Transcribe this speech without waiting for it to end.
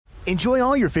Enjoy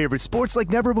all your favorite sports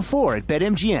like never before at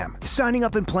BetMGM. Signing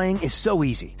up and playing is so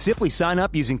easy. Simply sign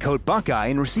up using code Buckeye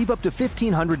and receive up to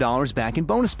 $1,500 back in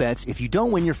bonus bets if you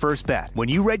don't win your first bet. When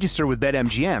you register with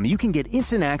BetMGM, you can get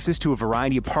instant access to a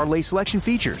variety of parlay selection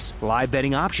features, live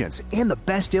betting options, and the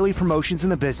best daily promotions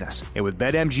in the business. And with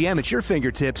BetMGM at your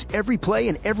fingertips, every play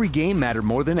and every game matter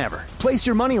more than ever. Place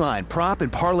your moneyline, prop,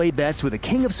 and parlay bets with the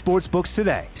king of sportsbooks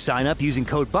today. Sign up using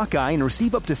code Buckeye and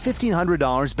receive up to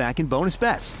 $1,500 back in bonus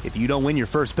bets if you don't win your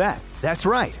first bet. That's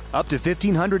right, up to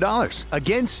 $1,500.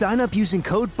 Again, sign up using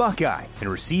code Buckeye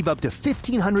and receive up to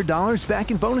 $1,500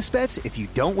 back in bonus bets if you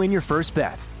don't win your first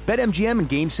bet. BetMGM and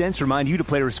GameSense remind you to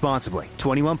play responsibly.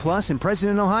 21 plus and present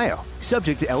in Ohio.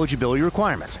 Subject to eligibility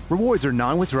requirements. Rewards are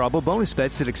non-withdrawable bonus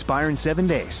bets that expire in 7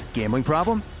 days. Gambling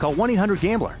problem? Call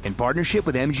 1-800-GAMBLER in partnership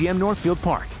with MGM Northfield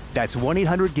Park. That's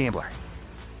 1-800-GAMBLER.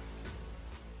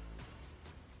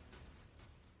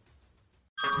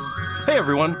 Hey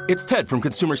everyone, it's Ted from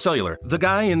Consumer Cellular, the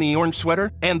guy in the orange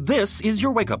sweater, and this is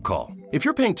your wake-up call. If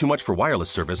you're paying too much for wireless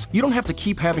service, you don't have to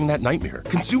keep having that nightmare.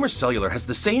 Consumer Cellular has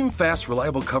the same fast,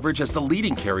 reliable coverage as the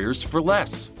leading carriers for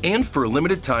less. And for a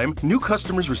limited time, new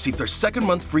customers receive their second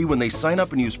month free when they sign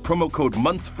up and use promo code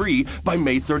MONTHFREE by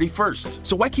May 31st.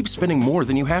 So why keep spending more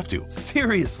than you have to?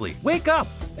 Seriously, wake up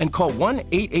and call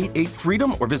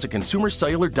 1-888-FREEDOM or visit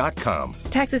consumercellular.com.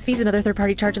 Taxes, fees, and other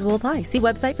third-party charges will apply. See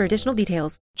website for additional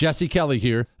details. Jesse Kelly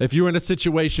here. If you're in a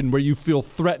situation where you feel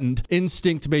threatened,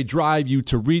 instinct may drive you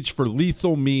to reach for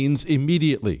lethal means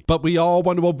immediately. But we all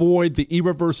want to avoid the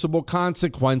irreversible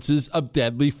consequences of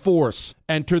deadly force.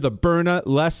 Enter the Byrna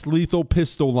less lethal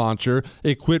pistol launcher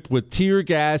equipped with tear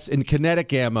gas and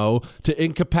kinetic ammo to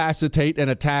incapacitate an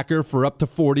attacker for up to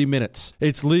 40 minutes.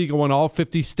 It's legal in all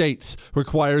 50 states,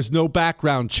 requires no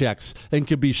background checks, and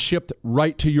can be shipped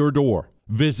right to your door.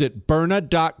 Visit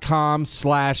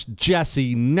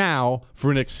Byrna.com/Jesse now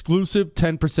for an exclusive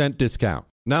 10% discount.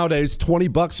 Nowadays,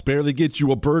 $20 barely gets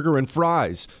you a burger and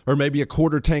fries, or maybe a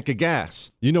quarter tank of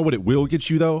gas. You know what it will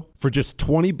get you, though? For just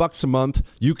 $20 a month,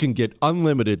 you can get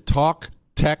unlimited talk,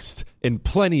 text, and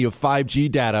plenty of 5G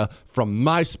data from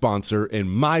my sponsor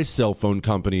and my cell phone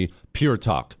company, Pure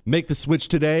Talk. Make the switch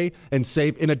today and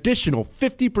save an additional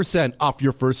 50% off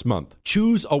your first month.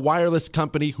 Choose a wireless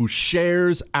company who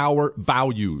shares our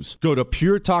values. Go to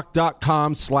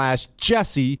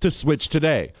puretalk.com/Jesse to switch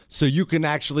today so you can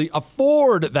actually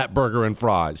afford that burger and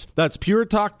fries. That's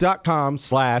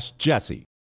puretalk.com/Jesse.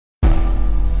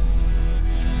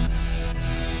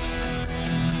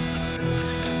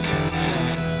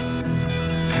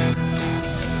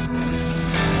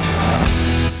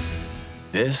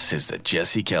 This is the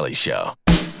Jesse Kelly Show.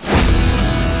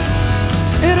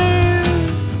 It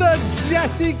is the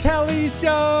Jesse Kelly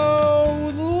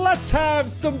Show. Let's have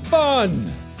some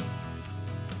fun.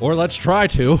 Or let's try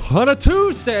to on a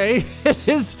Tuesday.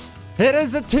 It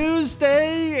is a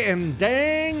Tuesday, and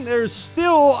dang, there's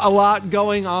still a lot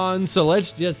going on. So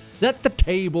let's just set the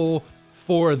table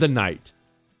for the night.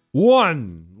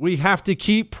 One, we have to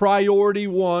keep priority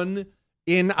one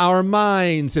in our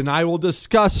minds, and I will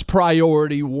discuss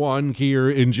priority one here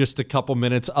in just a couple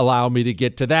minutes. Allow me to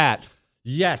get to that.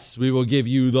 Yes, we will give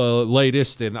you the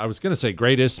latest, and I was going to say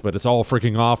greatest, but it's all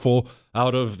freaking awful,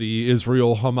 out of the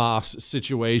Israel-Hamas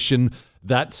situation.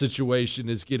 That situation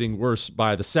is getting worse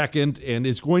by the second and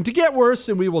is going to get worse,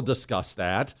 and we will discuss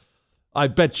that. I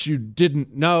bet you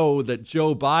didn't know that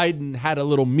Joe Biden had a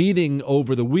little meeting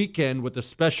over the weekend with the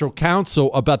special counsel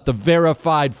about the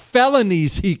verified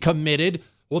felonies he committed.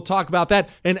 We'll talk about that.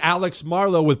 And Alex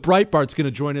Marlowe with Breitbart's going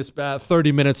to join us about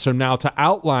 30 minutes from now to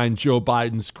outline Joe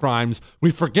Biden's crimes. We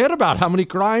forget about how many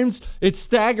crimes. It's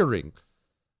staggering.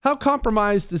 How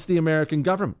compromised is the American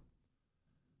government?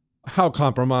 How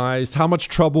compromised? How much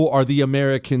trouble are the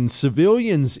American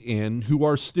civilians in who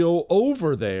are still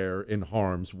over there in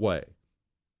harm's way?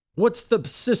 What's the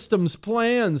system's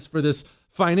plans for this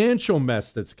financial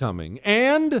mess that's coming?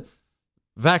 And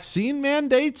vaccine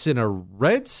mandates in a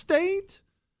red state?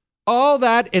 All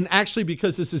that, and actually,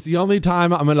 because this is the only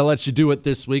time I'm going to let you do it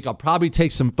this week, I'll probably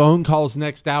take some phone calls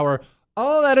next hour.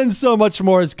 All that and so much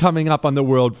more is coming up on the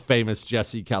world-famous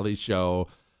Jesse Kelly Show.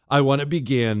 I want to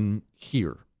begin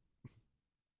here.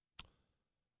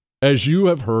 As you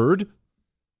have heard,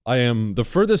 I am the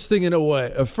furthest thing away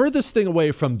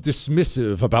from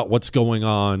dismissive about what's going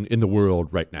on in the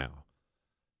world right now.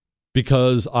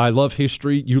 Because I love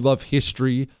history, you love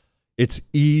history. It's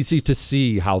easy to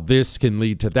see how this can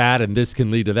lead to that and this can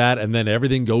lead to that, and then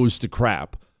everything goes to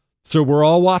crap. So we're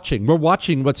all watching. We're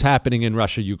watching what's happening in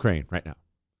Russia, Ukraine right now.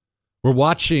 We're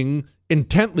watching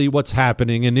intently what's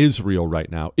happening in Israel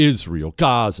right now. Israel,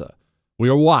 Gaza, We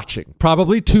are watching,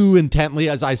 probably too intently,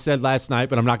 as I said last night,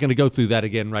 but I'm not going to go through that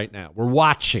again right now. We're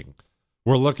watching.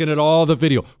 We're looking at all the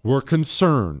video. We're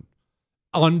concerned,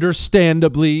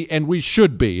 understandably, and we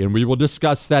should be, and we will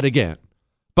discuss that again.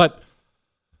 But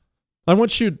I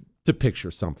want you to picture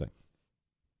something.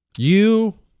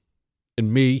 You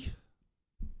and me,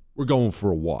 we're going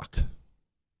for a walk.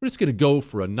 We're just going to go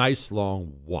for a nice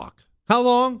long walk. How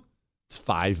long? It's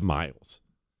 5 miles.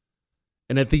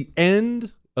 And at the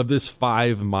end of this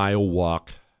 5-mile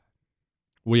walk,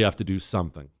 we have to do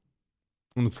something.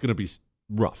 And it's going to be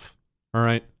rough. All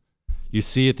right? You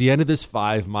see, at the end of this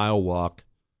 5-mile walk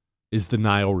is the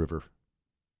Nile River.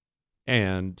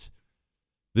 And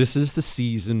this is the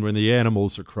season when the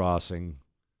animals are crossing.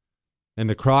 And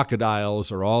the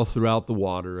crocodiles are all throughout the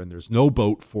water. And there's no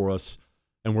boat for us.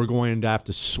 And we're going to have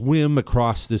to swim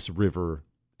across this river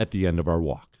at the end of our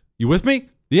walk. You with me?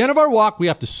 The end of our walk, we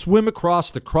have to swim across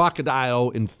the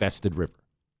crocodile-infested river.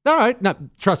 All right. Now,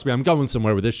 trust me, I'm going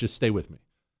somewhere with this. Just stay with me.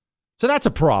 So that's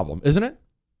a problem, isn't it?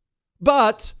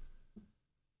 But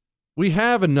we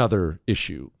have another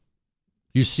issue.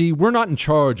 You see, we're not in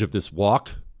charge of this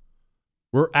walk.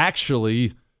 We're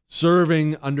actually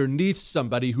serving underneath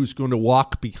somebody who's going to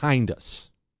walk behind us.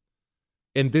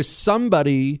 And this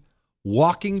somebody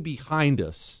walking behind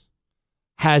us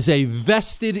has a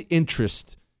vested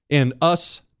interest in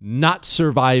us not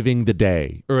surviving the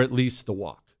day, or at least the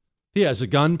walk. He has a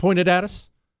gun pointed at us.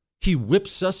 He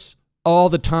whips us all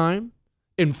the time.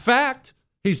 In fact,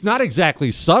 he's not exactly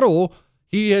subtle.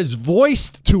 He has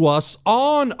voiced to us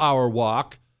on our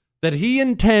walk that he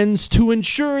intends to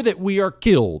ensure that we are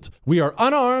killed. We are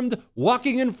unarmed,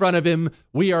 walking in front of him.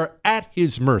 We are at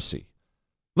his mercy.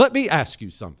 Let me ask you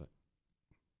something.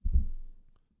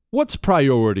 What's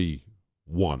priority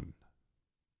one?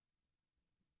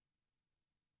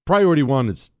 Priority one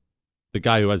is the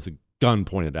guy who has the gun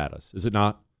pointed at us, is it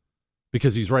not?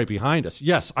 Because he's right behind us.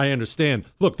 Yes, I understand.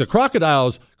 Look, the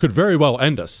crocodiles could very well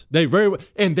end us.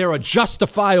 And they're a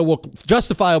justifiable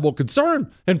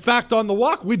concern. In fact, on the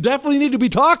walk, we definitely need to be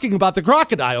talking about the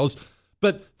crocodiles.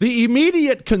 But the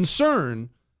immediate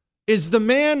concern is the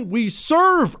man we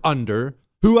serve under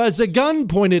who has a gun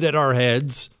pointed at our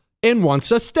heads and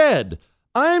wants us dead.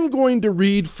 I'm going to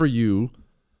read for you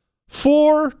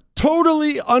 4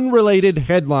 totally unrelated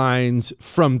headlines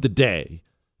from the day,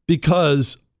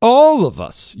 because all of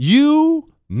us,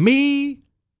 you, me,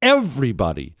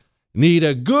 everybody, need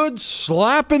a good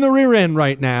slap in the rear end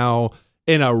right now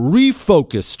and a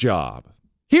refocus job.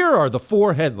 Here are the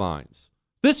 4 headlines.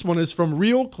 This one is from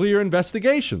Real Clear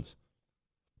Investigations.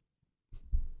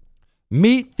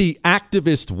 Meet the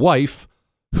activist wife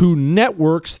who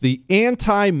networks the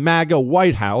anti-MAGA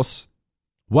White House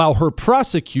while her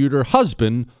prosecutor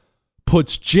husband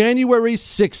puts January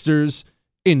 6ers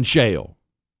in jail.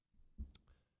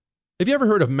 Have you ever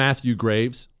heard of Matthew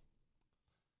Graves?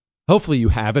 Hopefully you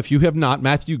have. If you have not,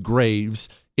 Matthew Graves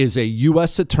is a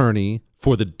U.S. attorney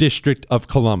for the District of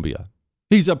Columbia.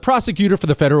 He's a prosecutor for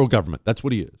the federal government. That's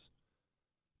what he is.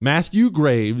 Matthew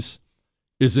Graves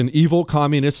is an evil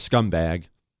communist scumbag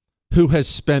who has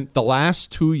spent the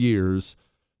last 2 years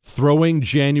throwing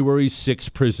January 6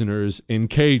 prisoners in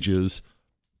cages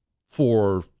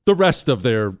for the rest of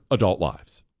their adult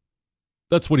lives.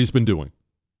 That's what he's been doing.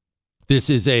 This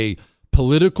is a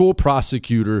political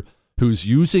prosecutor who's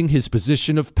using his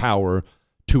position of power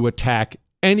to attack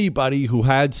anybody who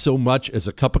had so much as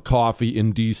a cup of coffee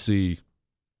in D.C.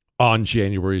 on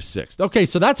January 6th. Okay,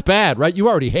 so that's bad, right? You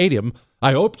already hate him.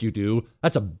 I hope you do.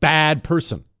 That's a bad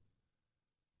person.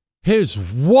 His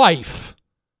wife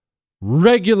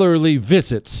regularly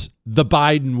visits the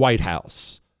Biden White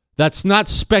House. That's not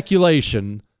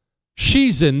speculation.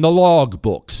 She's in the log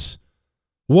books.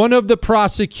 One of the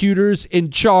prosecutors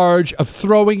in charge of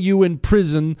throwing you in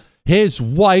prison, his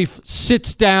wife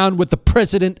sits down with the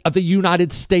President of the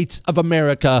United States of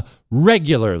America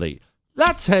regularly.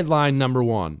 That's headline number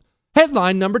 1.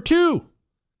 Headline number 2.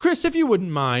 Chris, if you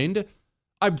wouldn't mind,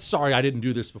 I'm sorry I didn't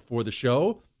do this before the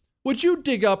show. Would you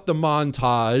dig up the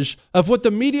montage of what the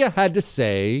media had to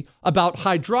say about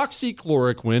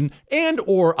hydroxychloroquine and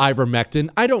or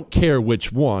ivermectin, I don't care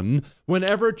which one,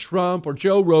 whenever Trump or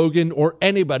Joe Rogan or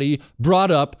anybody brought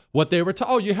up what they were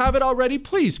oh, you have it already?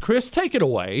 Please, Chris, take it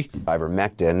away.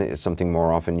 Ivermectin is something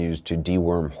more often used to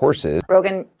deworm horses.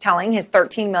 Rogan telling his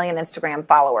 13 million Instagram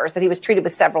followers that he was treated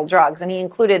with several drugs, and he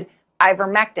included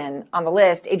ivermectin on the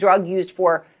list, a drug used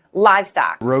for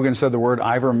livestock. Rogan said the word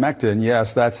ivermectin.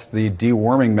 Yes, that's the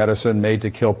deworming medicine made to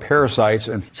kill parasites.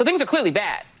 And so things are clearly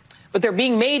bad, but they're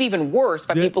being made even worse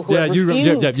by people who have refused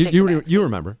to take the vaccine. You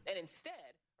remember. And instead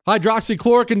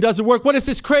Hydroxychloroquine doesn't work. What is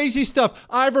this crazy stuff?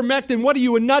 Ivermectin, what are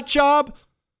you, a nut job?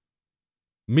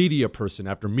 Media person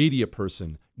after media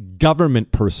person,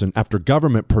 government person after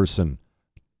government person,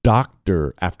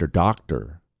 doctor after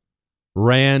doctor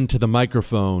ran to the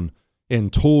microphone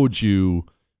and told you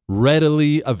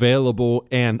readily available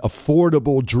and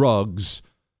affordable drugs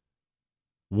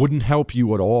wouldn't help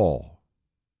you at all.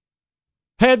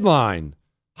 Headline,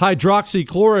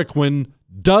 hydroxychloroquine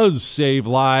does save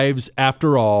lives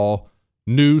after all,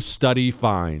 new study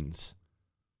finds.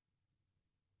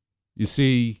 You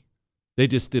see, they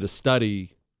just did a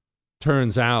study.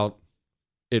 Turns out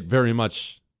it very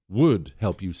much would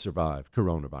help you survive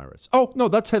coronavirus. Oh, no,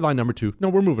 that's headline number 2. No,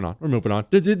 we're moving on.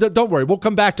 Don't worry. We'll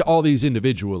come back to all these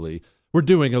individually. We're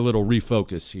doing a little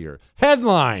refocus here.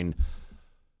 Headline.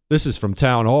 This is from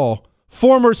Town Hall.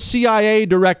 Former CIA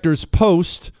director's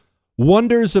post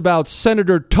wonders about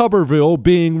Senator Tuberville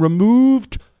being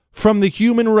removed from the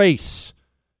human race.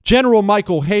 General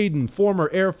Michael Hayden, former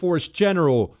Air Force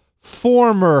general,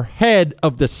 former head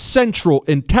of the Central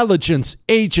Intelligence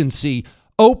Agency,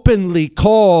 openly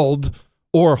called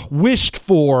or wished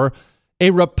for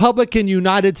a Republican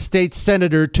United States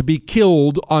senator to be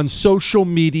killed on social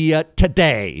media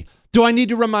today. Do I need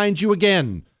to remind you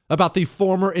again about the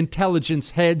former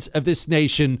intelligence heads of this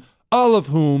nation, all of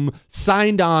whom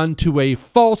signed on to a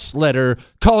false letter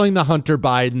calling the Hunter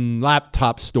Biden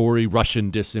laptop story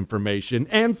Russian disinformation?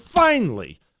 And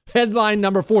finally, headline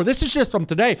number 4. This is just from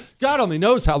today. God only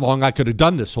knows how long I could have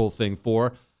done this whole thing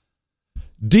for.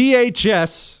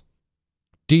 DHS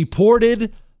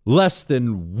deported less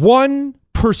than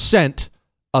 1%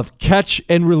 of catch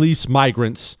and release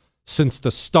migrants since the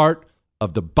start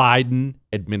of the Biden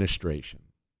administration.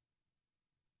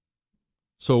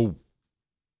 So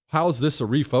how is this a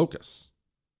refocus?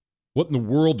 What in the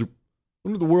world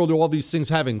do all these things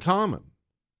have in common?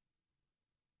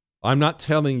 I'm not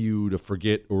telling you to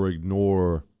forget or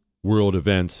ignore world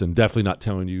events, and definitely not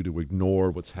telling you to ignore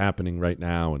what's happening right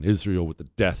now in Israel with the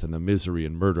death and the misery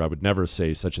and murder. I would never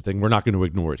say such a thing. We're not going to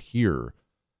ignore it here.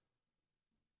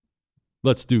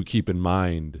 Let's keep in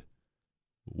mind,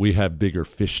 we have bigger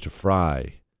fish to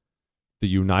fry. The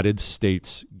United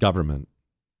States government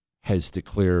has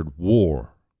declared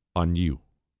war on you.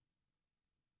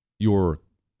 Your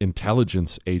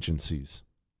intelligence agencies,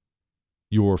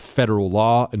 your federal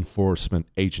law enforcement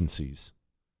agencies,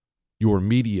 your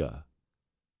media,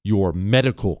 your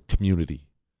medical community,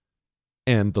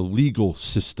 and the legal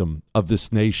system of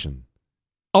this nation.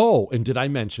 Oh, and did I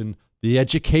mention the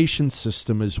education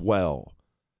system as well?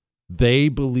 They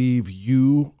believe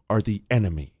you are the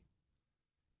enemy.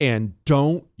 And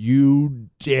don't you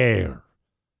dare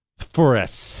for a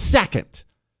second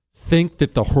think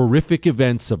that the horrific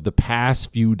events of the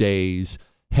past few days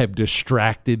have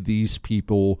distracted these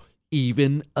people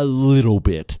even a little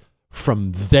bit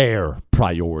from their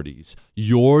priorities.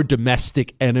 Your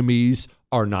domestic enemies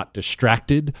are not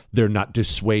distracted. They're not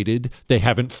dissuaded. They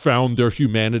haven't found their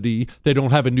humanity. They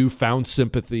don't have a newfound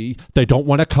sympathy. They don't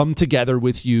want to come together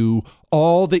with you.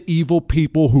 All the evil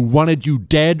people who wanted you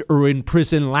dead or in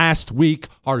prison last week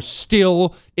are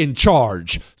still in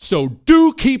charge. So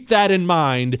do keep that in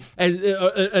mind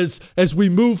as we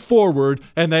move forward,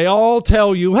 and they all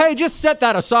tell you, hey, just set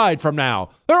that aside from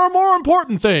now. There are more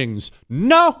important things.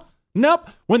 Nope.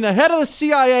 When the head of the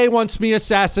CIA wants me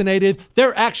assassinated,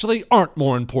 there actually aren't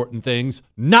more important things.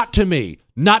 Not to me.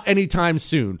 Not anytime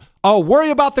soon. I'll worry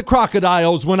about the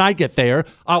crocodiles when I get there.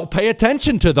 I'll pay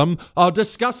attention to them. I'll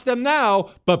discuss them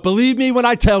now. But believe me when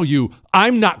I tell you,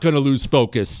 I'm not going to lose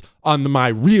focus on my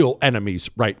real enemies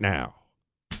right now.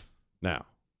 Now,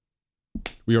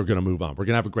 we are going to move on. We're going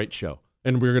to have a great show.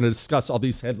 And we're going to discuss all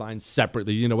these headlines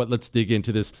separately. You know what? Let's dig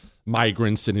into this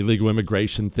migrants and illegal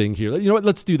immigration thing here. You know what?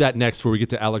 Let's do that next before we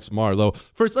get to Alex Marlowe.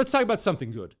 First, let's talk about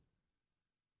something good.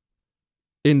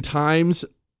 In times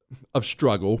of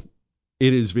struggle,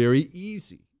 it is very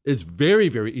easy. It's very,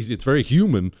 very easy. It's very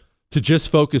human to just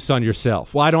focus on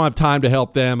yourself. Well, I don't have time to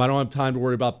help them. I don't have time to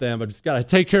worry about them. I just got to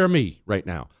take care of me right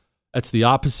now. That's the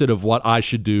opposite of what I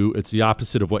should do. It's the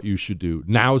opposite of what you should do.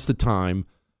 Now is the time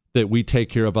that we take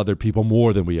care of other people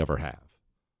more than we ever have.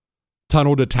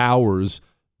 Tunnel to Towers,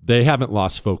 they haven't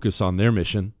lost focus on their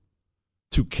mission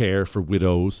to care for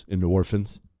widows and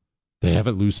orphans. They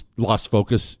haven't lost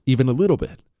focus even a little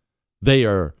bit. They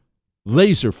are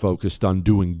laser focused on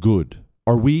doing good.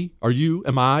 Are we? Are you?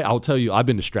 Am I? I'll tell you, I've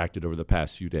been distracted over the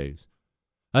past few days.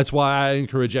 That's why I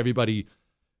encourage everybody,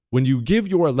 when you give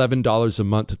your $11 a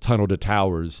month to Tunnel to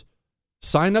Towers,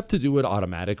 sign up to do it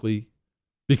automatically.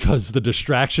 Because the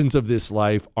distractions of this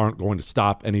life aren't going to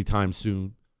stop anytime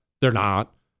soon. They're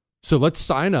not. So let's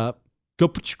sign up, Go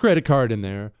put your credit card in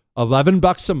there.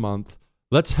 $11 a month.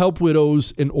 Let's help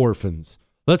widows and orphans.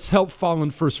 Let's help fallen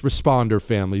first responder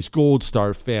families, Gold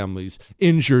Star families,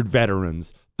 injured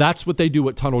veterans. That's what they do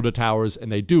at Tunnel to Towers,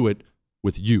 and they do it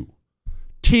with you.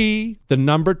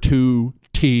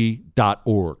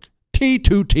 T2T.org.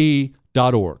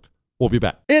 T2T.org. We'll be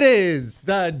back. It is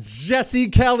the Jesse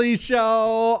Kelly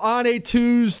Show on a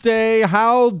Tuesday.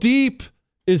 How deep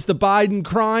is the Biden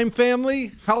crime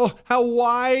family? How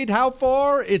wide? How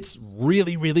far? It's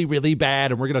really, really, really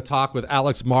bad. And we're going to talk with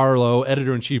Alex Marlowe,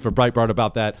 editor-in-chief of Breitbart,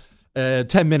 about that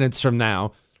 10 minutes from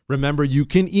now. Remember, you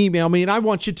can email me, and I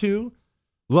want you to.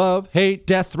 Love, hate,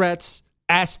 death threats.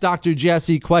 Ask Dr.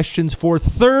 Jesse questions for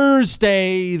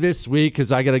Thursday this week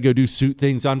because I got to go do suit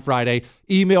things on Friday.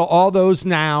 Email all those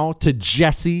now to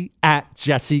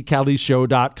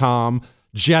jesse@jessekellyshow.com.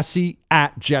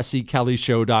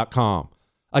 jesse@jessekellyshow.com.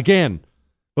 Again,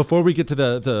 before we get to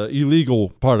the illegal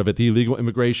part of it, the illegal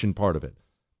immigration part of it,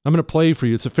 I'm going to play for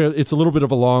you. It's a little bit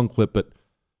of a long clip, but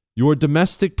your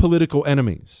domestic political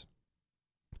enemies,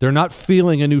 they're not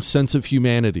feeling a new sense of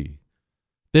humanity.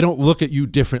 They don't look at you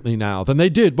differently now than they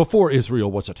did before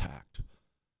Israel was attacked.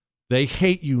 They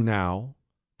hate you now.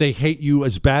 They hate you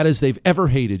as bad as they've ever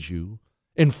hated you.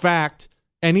 In fact,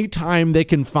 anytime they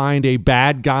can find a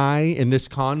bad guy in this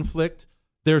conflict,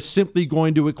 they're simply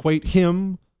going to equate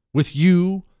him with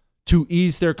you to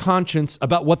ease their conscience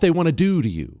about what they want to do to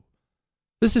you.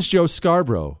 This is Joe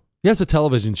Scarborough. He has a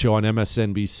television show on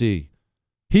MSNBC.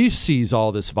 He sees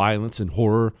all this violence and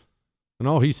horror, and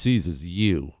all he sees is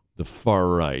you. The far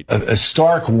right. A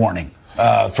stark warning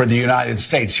for the United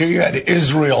States. Here you had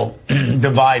Israel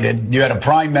divided. You had a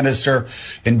prime minister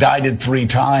indicted 3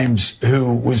 times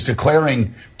who was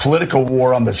declaring political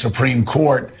war on the Supreme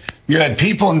Court. You had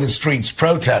people in the streets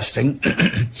protesting.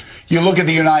 You look at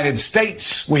the United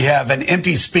States. We have an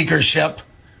empty speakership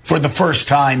for the first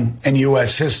time in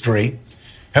U.S. history.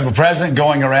 Have a president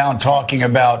going around talking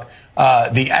about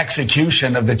the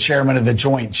execution of the chairman of the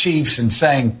Joint Chiefs and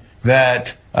saying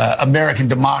that American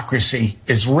democracy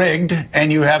is rigged.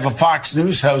 And you have a Fox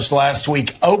News host last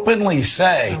week openly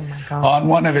say on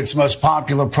one of its most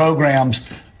popular programs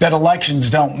that elections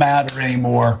don't matter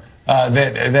anymore,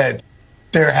 that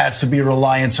there has to be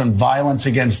reliance on violence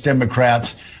against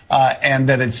Democrats, and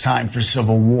that it's time for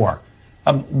civil war.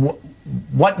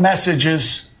 What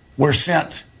messages were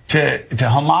sent to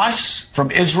Hamas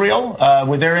from Israel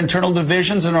with their internal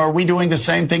divisions, and are we doing the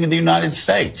same thing in the United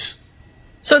States?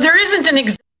 So there isn't an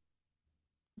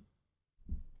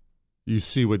You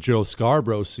see what Joe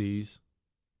Scarborough sees.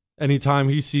 Anytime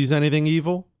he sees anything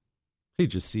evil, he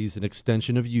just sees an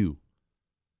extension of you.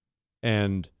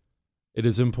 And it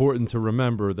is important to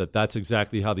remember that that's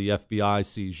exactly how the FBI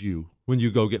sees you. When you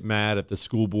go get mad at the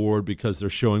school board because they're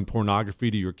showing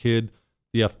pornography to your kid,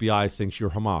 the FBI thinks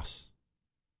you're Hamas.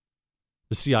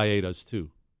 The CIA does too.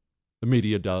 The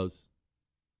media does.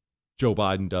 Joe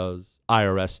Biden does.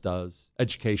 IRS does.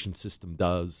 Education system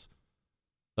does.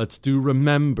 Let's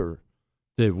remember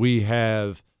that we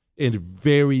have a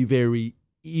very, very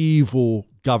evil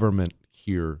government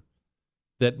here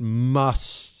that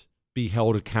must be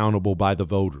held accountable by the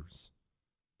voters.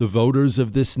 The voters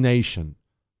of this nation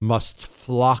must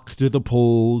flock to the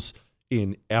polls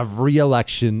in every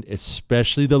election,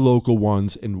 especially the local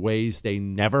ones, in ways they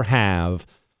never have,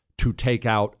 to take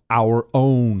out our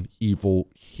own evil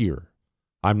here.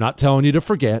 I'm not telling you to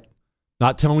forget,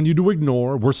 not telling you to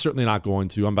ignore. We're certainly not going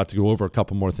to. I'm about to go over a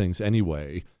couple more things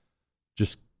anyway.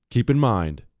 Just keep in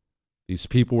mind, these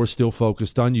people are still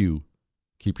focused on you.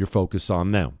 Keep your focus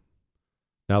on them.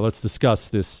 Now let's discuss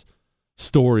this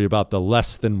story about the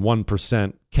less than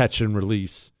 1% catch and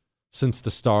release since the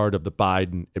start of the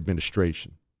Biden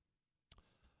administration.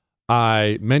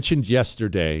 I mentioned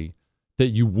yesterday that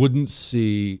you wouldn't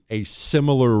see a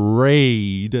similar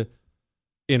raid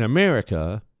in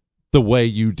America the way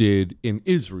you did in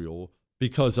Israel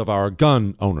because of our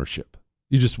gun ownership.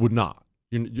 You just would not.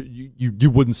 You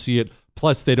wouldn't see it.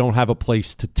 Plus, they don't have a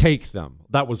place to take them.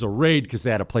 That was a raid because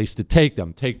they had a place to take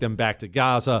them back to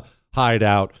Gaza, hide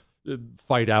out,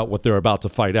 fight out what they're about to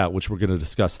fight out, which we're going to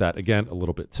discuss that again a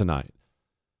little bit tonight.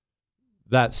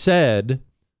 That said,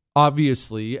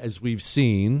 obviously, as we've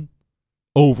seen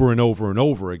over and over and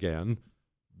over again,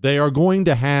 they are going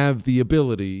to have the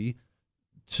ability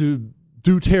to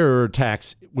do terror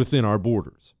attacks within our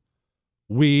borders.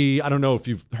 I don't know if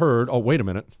you've heard, oh, wait a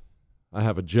minute. I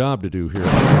have a job to do here.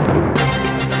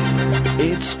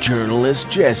 It's journalist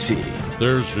Jesse.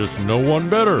 There's just no one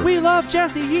better. We love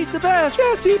Jesse. He's the best.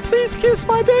 Jesse, please kiss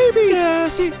my baby.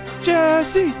 Jesse,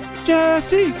 Jesse,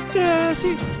 Jesse,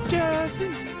 Jesse,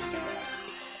 Jesse.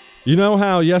 You know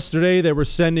how yesterday they were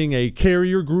sending a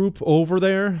carrier group over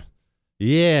there?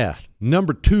 Yeah,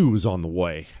 number 2 is on the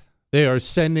way. They are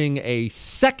sending a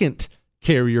second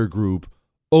carrier group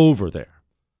over there.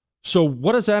 So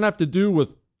what does that have to do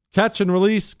with catch and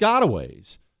release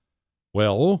gotaways?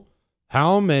 Well,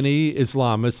 how many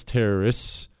Islamist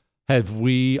terrorists have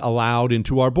we allowed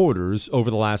into our borders over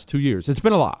the last 2 years? It's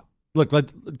been a lot. Look,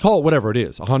 let's call it whatever it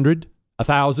is, 100,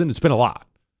 1,000. It's been a lot.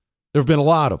 There have been a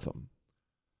lot of them.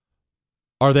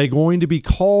 Are they going to be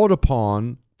called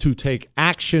upon to take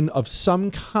action of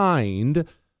some kind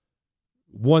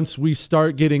once we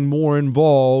start getting more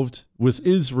involved with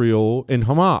Israel and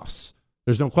Hamas?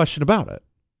 There's no question about it.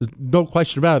 There's no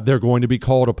question about it. They're going to be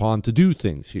called upon to do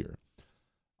things here.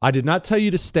 I did not tell you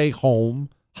to stay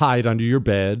home, hide under your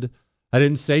bed. I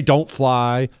didn't say don't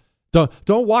fly.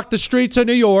 Don't walk the streets of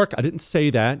New York. I didn't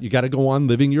say that. You got to go on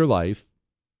living your life.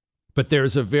 But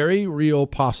there's a very real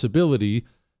possibility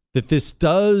that this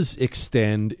does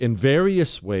extend in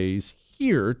various ways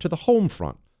here to the home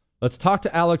front. Let's talk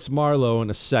to Alex Marlowe in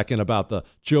a second about the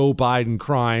Joe Biden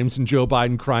crimes and Joe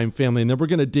Biden crime family. And then we're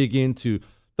going to dig into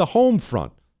the home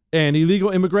front and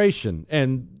illegal immigration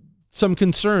and some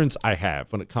concerns I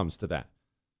have when it comes to that.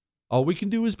 All we can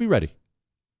do is be ready.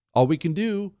 All we can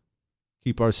do,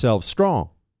 keep ourselves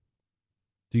strong.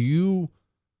 Do you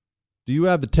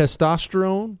have the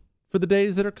testosterone for the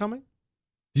days that are coming?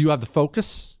 Do you have the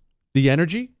focus, the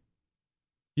energy?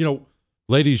 You know,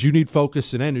 ladies, you need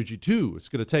focus and energy too. It's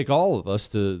going to take all of us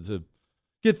to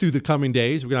get through the coming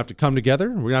days. We're going to have to come together,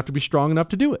 and we're going to have to be strong enough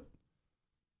to do it.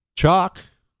 Chalk,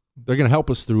 they're going to help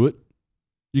us through it.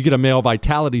 You get a male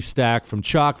vitality stack from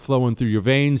Chalk flowing through your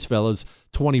veins, fellas.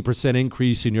 20%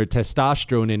 increase in your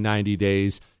testosterone in 90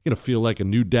 days. You're going to feel like a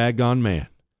new daggone man.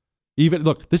 Even,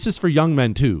 look, this is for young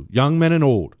men too. Young men and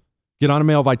old. Get on a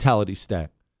male vitality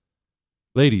stack.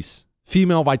 Ladies,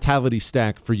 female vitality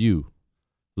stack for you.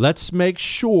 Let's make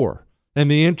sure, in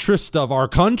the interest of our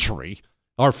country,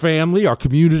 our family, our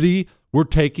community, we're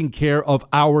taking care of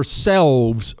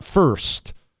ourselves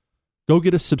first. Go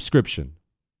get a subscription.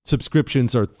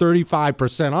 Subscriptions are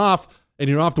 35% off, and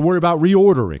you don't have to worry about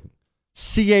reordering.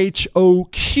 CHOQ.com,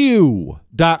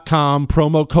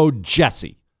 promo code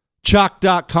Jesse.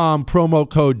 Chalk.com, promo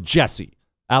code Jesse.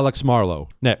 Alex Marlowe,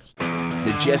 next.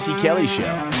 The Jesse Kelly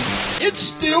Show. It's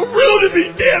still real to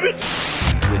me, damn it!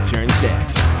 Returns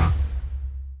next.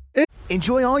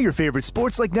 Enjoy all your favorite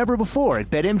sports like never before at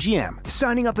BetMGM.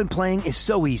 Signing up and playing is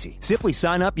so easy. Simply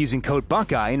sign up using code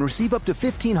Buckeye and receive up to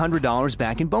 $1,500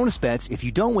 back in bonus bets if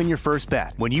you don't win your first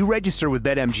bet. When you register with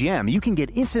BetMGM, you can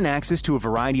get instant access to a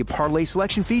variety of parlay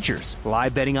selection features,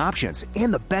 live betting options,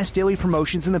 and the best daily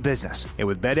promotions in the business. And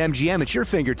with BetMGM at your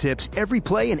fingertips, every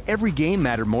play and every game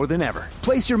matter more than ever.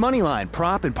 Place your moneyline,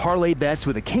 prop, and parlay bets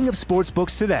with the king of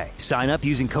sportsbooks today. Sign up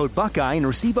using code Buckeye and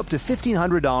receive up to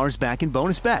 $1,500 back in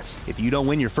bonus bets if you don't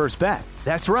win your first bet.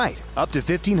 That's right, up to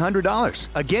 $1,500.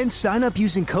 Again, sign up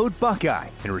using code Buckeye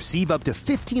and receive up to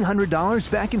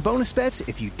 $1,500 back in bonus bets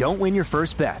if you don't win your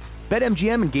first bet.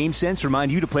 BetMGM and GameSense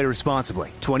remind you to play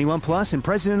responsibly. 21 plus and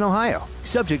present in Ohio.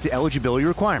 Subject to eligibility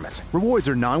requirements. Rewards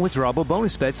are non-withdrawable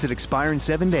bonus bets that expire in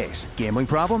 7 days. Gambling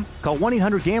problem? Call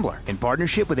 1-800-GAMBLER in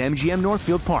partnership with MGM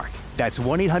Northfield Park. That's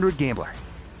 1-800-GAMBLER.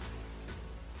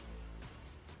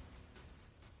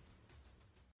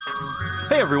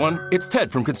 Hey everyone, it's Ted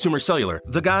from Consumer Cellular,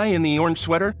 the guy in the orange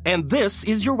sweater, and this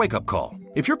is your wake-up call.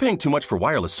 If you're paying too much for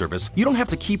wireless service, you don't have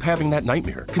to keep having that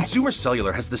nightmare. Consumer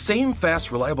Cellular has the same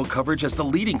fast, reliable coverage as the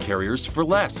leading carriers for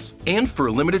less. And for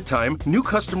a limited time, new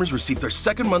customers receive their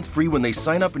second month free when they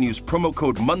sign up and use promo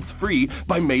code MONTHFREE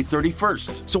by May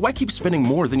 31st. So why keep spending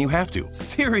more than you have to?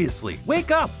 Seriously,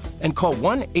 wake up and call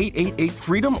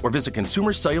 1-888-FREEDOM or visit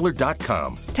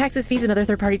consumercellular.com. Taxes, fees, and other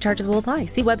third-party charges will apply.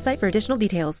 See website for additional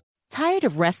details. Tired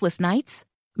of restless nights?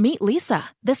 Meet Lisa,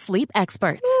 the sleep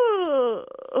experts.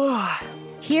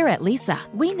 Here at Lisa,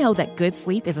 we know that good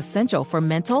sleep is essential for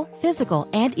mental, physical,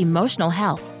 and emotional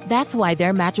health. That's why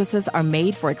their mattresses are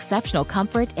made for exceptional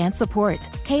comfort and support,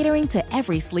 catering to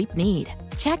every sleep need.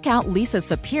 Check out Lisa's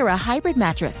Sapira Hybrid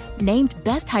Mattress, named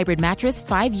Best Hybrid Mattress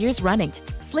 5 years running.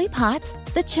 Sleep hot?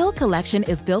 The Chill Collection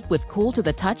is built with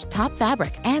cool-to-the-touch top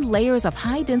fabric and layers of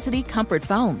high-density comfort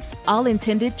foams, all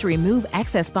intended to remove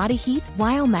excess body heat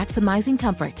while maximizing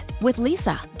comfort. With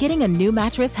Lisa, getting a new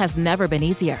mattress has never been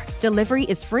easier. Delivery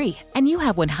is free, and you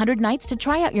have 100 nights to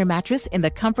try out your mattress in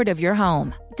the comfort of your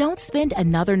home. Don't spend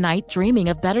another night dreaming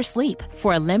of better sleep.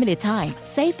 For a limited time,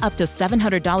 save up to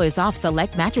 $700 off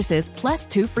select mattresses plus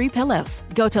 2 free pillows.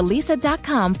 Go to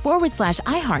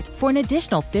lisa.com/iHeart for an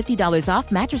additional $50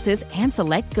 off mattresses and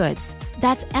select goods.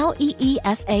 That's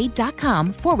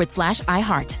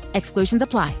LEESA.com/iHeart. Exclusions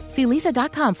apply. See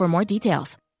Lisa.com for more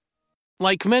details.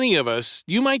 Like many of us,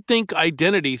 you might think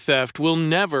identity theft will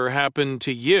never happen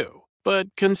to you.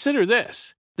 But consider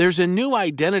this. There's a new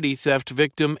identity theft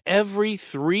victim every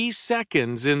 3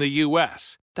 seconds in the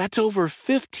U.S. That's over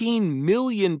 15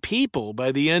 million people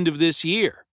by the end of this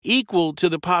year, equal to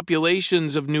the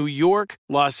populations of New York,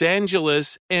 Los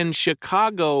Angeles, and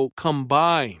Chicago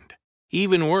combined.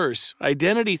 Even worse,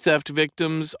 identity theft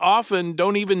victims often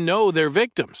don't even know they're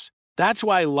victims. That's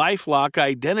why LifeLock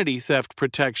Identity Theft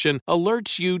Protection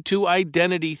alerts you to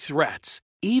identity threats,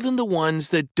 even the ones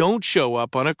that don't show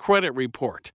up on a credit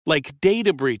report, like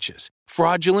data breaches,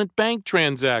 fraudulent bank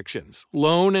transactions,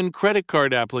 loan and credit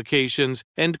card applications,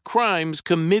 and crimes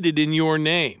committed in your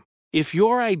name. If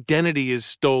your identity is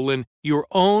stolen, your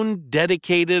own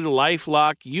dedicated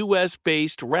LifeLock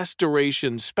U.S.-based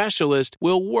restoration specialist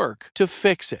will work to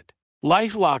fix it.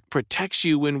 LifeLock protects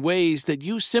you in ways that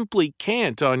you simply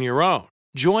can't on your own.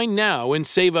 Join now and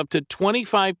save up to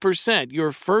 25%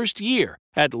 your first year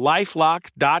at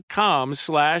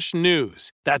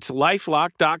LifeLock.com/news. That's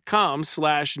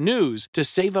LifeLock.com/news to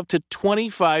save up to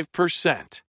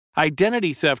 25%.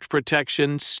 Identity theft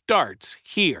protection starts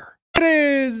here. It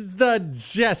is the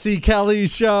Jesse Kelly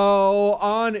Show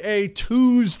on a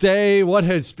Tuesday. What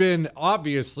has been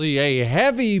obviously a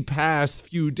heavy past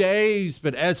few days,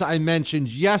 but as I mentioned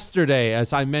yesterday,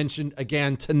 as I mentioned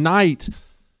again tonight,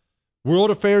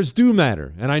 world affairs do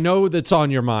matter. And I know that's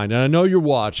on your mind, and I know you're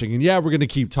watching, and yeah, we're going to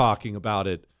keep talking about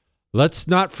it. Let's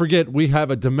not forget we have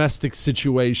a domestic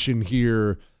situation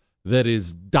here that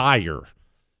is dire.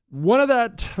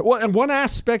 One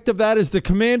aspect of that is the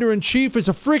commander-in-chief is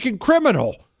a freaking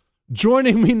criminal.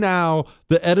 Joining me now,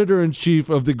 the editor-in-chief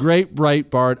of the great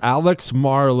Breitbart, Alex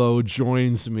Marlow,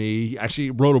 joins me. He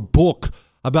actually wrote a book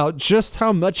about just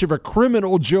how much of a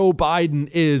criminal Joe Biden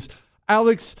is.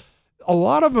 Alex, a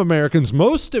lot of Americans,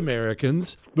 most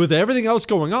Americans, with everything else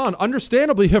going on,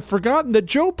 understandably have forgotten that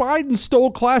Joe Biden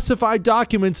stole classified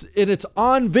documents and it's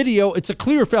on video. It's a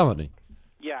clear felony.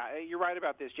 Yeah, you're right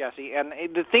about this, Jesse. And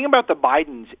the thing about the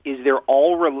Bidens is they're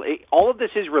all of this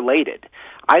is related.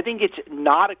 I think it's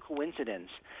not a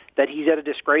coincidence that he's had a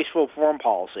disgraceful foreign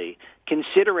policy,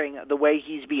 considering the way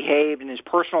he's behaved in his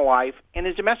personal life and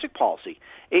his domestic policy.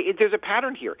 There's a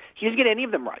pattern here. He doesn't get any of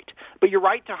them right. But you're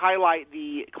right to highlight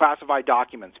the classified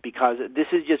documents, because this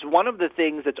is just one of the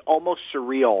things that's almost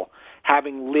surreal,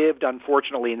 having lived,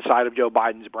 unfortunately, inside of Joe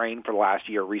Biden's brain for the last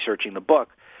year researching the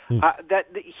book. That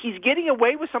he's getting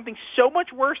away with something so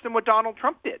much worse than what Donald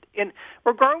Trump did. And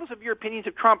regardless of your opinions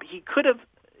of Trump, he could have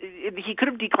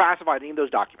declassified any of those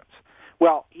documents.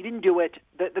 Well, he didn't do it.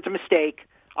 That's a mistake.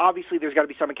 Obviously, there's got to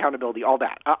be some accountability, all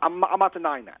that. I'm not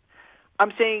denying that.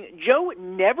 I'm saying Joe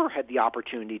never had the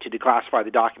opportunity to declassify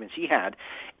the documents he had,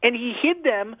 and he hid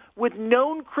them with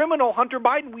known criminal Hunter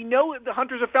Biden. We know that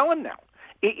Hunter's a felon now.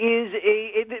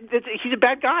 He's a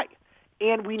bad guy.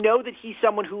 And we know that he's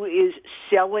someone who is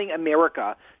selling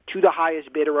America to the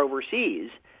highest bidder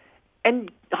overseas. And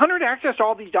Hunter had access to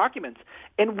all these documents,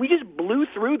 and we just blew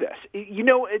through this. You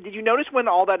know, did you notice when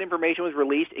all that information was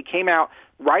released? It came out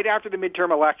right after the midterm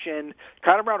election,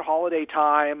 kind of around holiday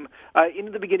time,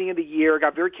 into the beginning of the year,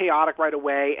 got very chaotic right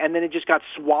away, and then it just got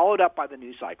swallowed up by the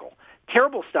news cycle.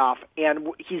 Terrible stuff, and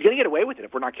he's going to get away with it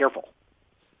if we're not careful.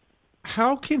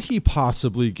 How can he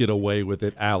possibly get away with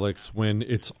it, Alex, when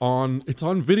it's on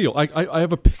video? I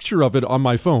have a picture of it on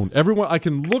my phone. I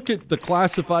can look at the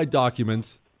classified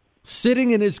documents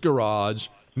sitting in his garage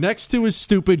next to his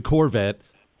stupid Corvette.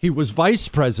 He was vice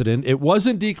president. It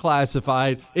wasn't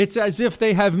declassified. It's as if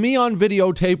they have me on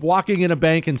videotape walking in a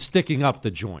bank and sticking up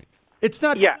the joint. It's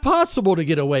not possible to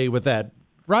get away with that,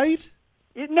 right?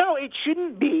 No, it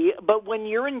shouldn't be, but when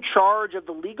you're in charge of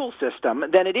the legal system,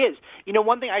 then it is. You know,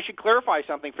 one thing, I should clarify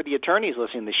something for the attorneys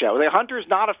listening to the show. Hunter's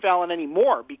not a felon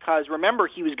anymore, because, remember,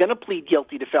 he was going to plead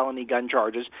guilty to felony gun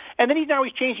charges, and then he's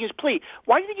changing his plea.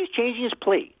 Why do you think he's changing his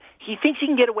plea? He thinks he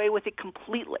can get away with it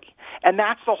completely, and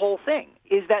that's the whole thing,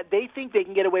 is that they think they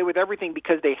can get away with everything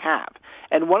because they have.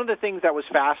 And one of the things that was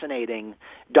fascinating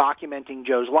documenting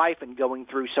Joe's life and going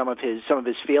through some of his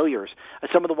failures,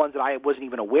 some of the ones that I wasn't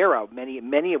even aware of,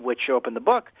 many of which show up in the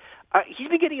book, he's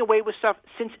been getting away with stuff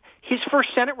since his first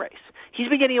Senate race. He's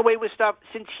been getting away with stuff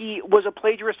since he was a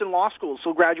plagiarist in law school,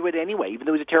 so graduated anyway, even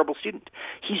though he was a terrible student.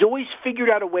 He's always figured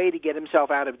out a way to get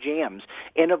himself out of jams.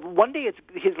 And one day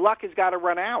his luck has got to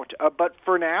run out. But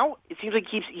for now, it seems like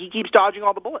he keeps dodging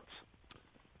all the bullets.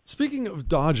 Speaking of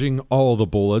dodging all the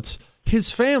bullets,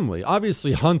 his family.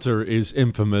 Obviously, Hunter is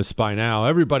infamous by now.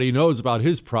 Everybody knows about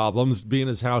his problems, being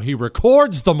as how he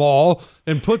records them all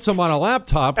and puts them on a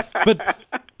laptop. But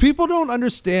people don't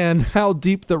understand how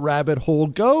deep the rabbit hole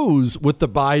goes with the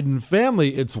Biden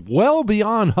family. It's well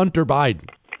beyond Hunter Biden.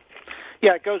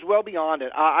 Yeah, it goes well beyond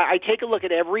it. I take a look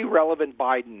at every relevant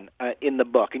Biden in the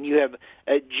book, and you have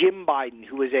Jim Biden,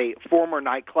 who is a former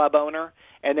nightclub owner,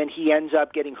 and then he ends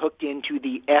up getting hooked into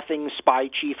the effing spy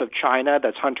chief of China.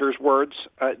 That's Hunter's words.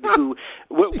 Who,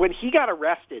 when he got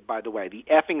arrested, by the way, the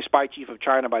effing spy chief of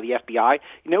China by the FBI,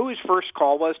 you know who his first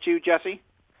call was to, Jesse?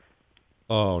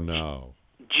 Oh, no.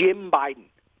 Jim Biden.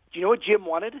 Do you know what Jim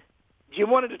wanted?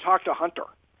 Jim wanted to talk to Hunter.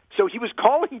 So he was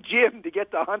calling Jim to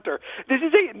get to Hunter.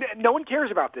 No one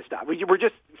cares about this stuff. We're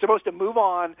just supposed to move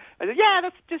on. I said, yeah,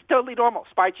 that's just totally normal.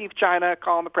 Spy chief China,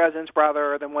 calling the president's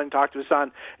brother, then one talk to his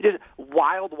son. Just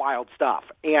wild, wild stuff.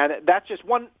 And that's just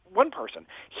one person.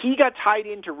 He got tied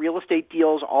into real estate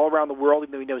deals all around the world,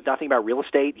 even though he knows nothing about real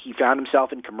estate. He found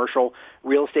himself in commercial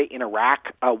real estate in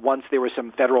Iraq once there was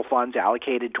some federal funds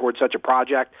allocated towards such a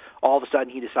project. All of a sudden,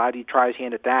 he decided he'd try his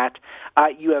hand at that.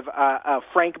 You have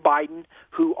Frank Biden,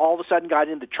 who all of a sudden got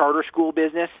into the charter school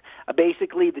business.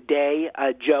 Basically, the day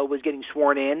Joe was getting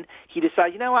sworn in, he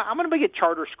decided, you know what, I'm going to be a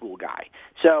charter school guy.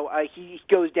 So he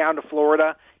goes down to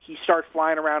Florida. He starts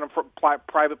flying around in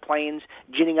private planes,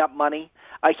 ginning up money.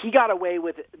 He got away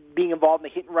with being involved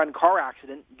in a hit-and-run car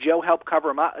accident. Joe helped cover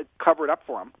it up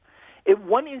for him.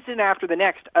 One incident after the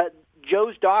next,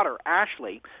 Joe's daughter,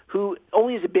 Ashley, who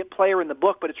only is a bit player in the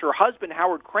book, but it's her husband,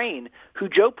 Howard Crane, who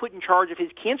Joe put in charge of his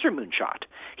cancer moonshot.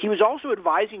 He was also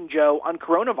advising Joe on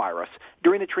coronavirus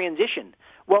during the transition.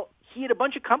 Well, he had a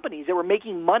bunch of companies that were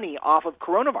making money off of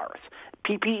coronavirus,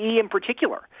 PPE in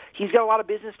particular. He's got a lot of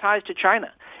business ties to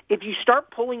China. If you start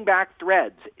pulling back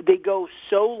threads, they go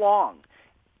so long.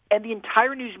 And the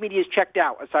entire news media is checked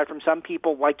out, aside from some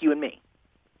people like you and me.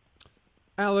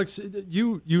 Alex,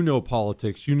 you know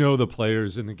politics. You know the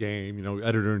players in the game,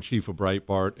 editor-in-chief of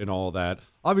Breitbart and all that.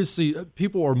 Obviously,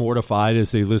 people are mortified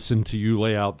as they listen to you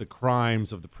lay out the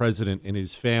crimes of the president and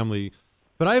his family.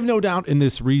 But I have no doubt in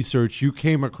this research you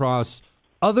came across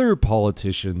other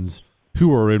politicians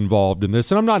who are involved in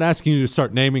this. And I'm not asking you to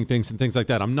start naming things and things like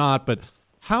that. I'm not. But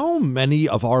how many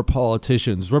of our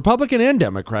politicians, Republican and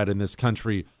Democrat in this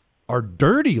country, are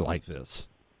dirty like this?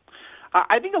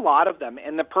 I think a lot of them,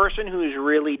 and the person who's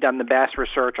really done the best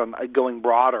research on going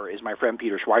broader is my friend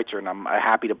Peter Schweitzer, and I'm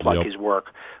happy to plug his work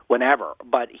whenever.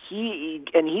 But he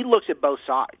looks at both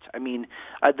sides. I mean,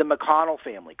 the McConnell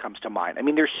family comes to mind. I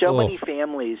mean, there's so many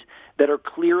families that are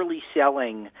clearly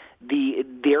selling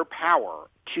their power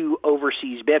to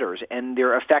overseas bidders, and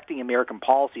they're affecting American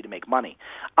policy to make money.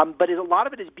 But a lot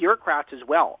of it is bureaucrats as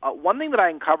well. One thing that I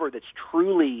uncovered that's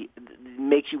truly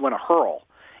makes you want to hurl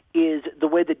is the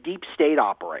way the deep state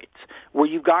operates, where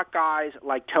you've got guys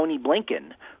like Tony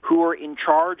Blinken, who are in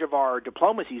charge of our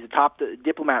diplomacy, he's the top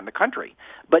diplomat in the country.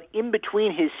 But in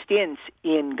between his stints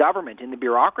in government, in the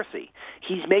bureaucracy,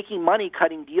 he's making money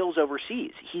cutting deals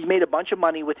overseas. He's made a bunch of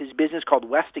money with his business called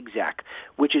West Exec,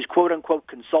 which is quote-unquote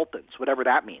consultants, whatever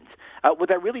that means. What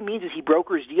that really means is he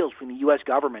brokers deals between the U.S.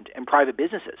 government and private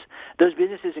businesses. Those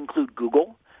businesses include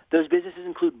Google. Those businesses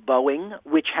include Boeing,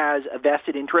 which has a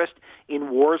vested interest in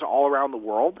wars all around the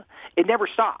world. It never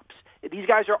stops. These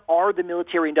guys are the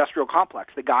military-industrial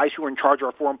complex, the guys who are in charge of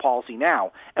our foreign policy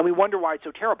now, and we wonder why it's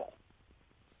so terrible.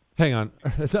 Hang on.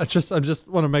 I just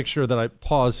want to make sure that I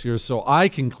pause here so I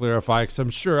can clarify, because I'm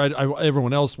sure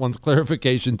everyone else wants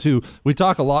clarification too. We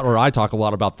talk a lot, or I talk a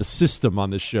lot, about the system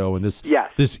on this show and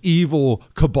this evil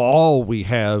cabal we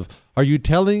have. Are you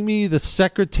telling me the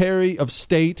Secretary of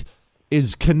State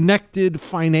is connected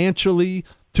financially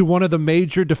to one of the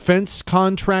major defense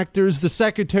contractors, the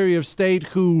Secretary of State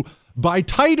who, by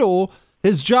title,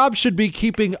 his job should be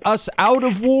keeping us out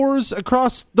of wars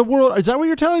across the world? Is that what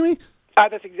you're telling me?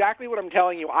 That's exactly what I'm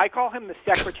telling you. I call him the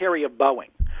Secretary of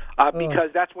Boeing because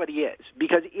that's what he is.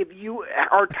 Because if you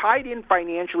are tied in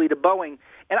financially to Boeing,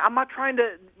 and I'm not trying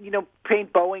to,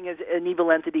 paint Boeing as an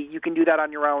evil entity. You can do that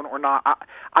on your own or not.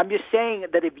 I'm just saying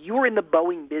that if you are in the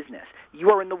Boeing business, you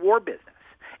are in the war business.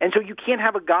 And so you can't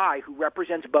have a guy who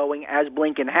represents Boeing as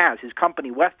Blinken has, his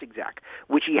company West Exec,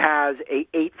 which he has a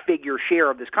 8-figure share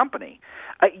of this company.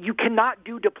 You cannot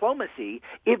do diplomacy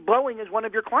if Boeing is one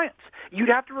of your clients. You'd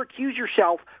have to recuse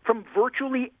yourself from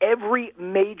virtually every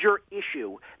major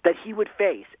issue that he would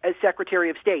face as Secretary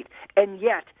of State. And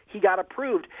yet he got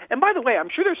approved. And by the way, I'm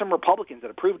sure there's some Republicans that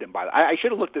approved him. I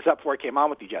should have looked this up before I came on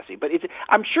with you, Jesse. But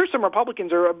I'm sure some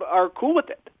Republicans are cool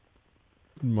with it.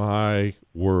 My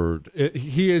word.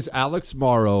 He is Alex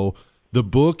Morrow. The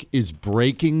book is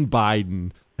Breaking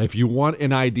Biden. If you want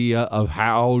an idea of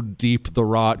how deep the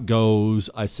rot goes,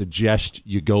 I suggest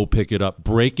you go pick it up.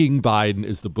 Breaking Biden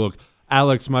is the book.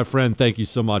 Alex, my friend, thank you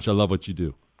so much. I love what you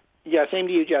do. Yeah, same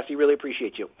to you, Jesse. Really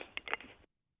appreciate you.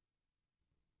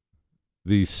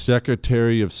 The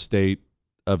Secretary of State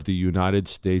of the United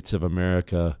States of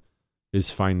America is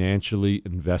financially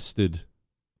invested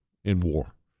in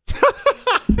war.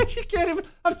 You can't even.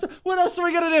 What else are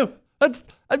we going to do? What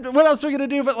else are we going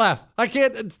to do but laugh? I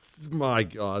can't. My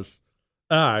gosh.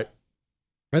 All right.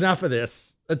 Enough of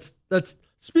this. Let's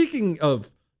speaking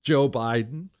of Joe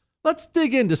Biden, let's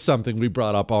dig into something we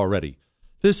brought up already.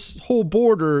 This whole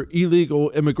border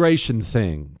illegal immigration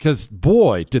thing. Because,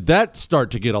 boy, did that start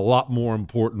to get a lot more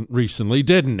important recently,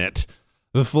 didn't it?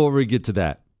 Before we get to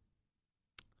that,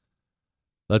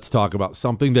 let's talk about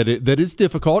something that is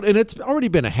difficult, and it's already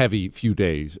been a heavy few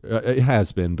days. It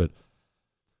has been, but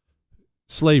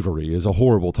slavery is a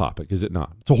horrible topic, is it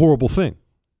not? It's a horrible thing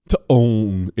to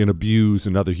own and abuse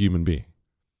another human being.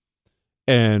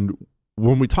 And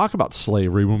when we talk about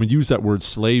slavery, when we use that word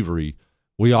slavery,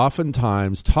 we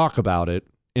oftentimes talk about it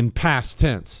in past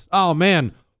tense. Oh,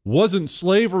 man, wasn't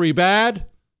slavery bad?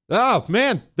 Oh,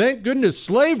 man, thank goodness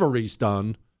slavery's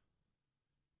done.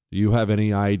 Do you have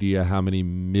any idea how many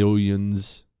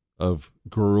millions of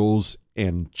girls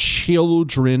and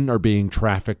children are being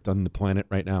trafficked on the planet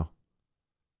right now?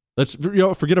 Let's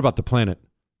forget about the planet.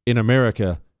 In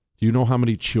America, do you know how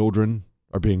many children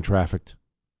are being trafficked?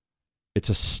 It's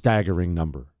a staggering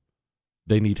number.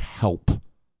 They need help.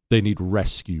 They need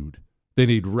rescued. They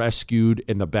need rescued,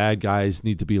 and the bad guys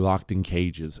need to be locked in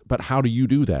cages. But how do you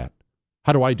do that?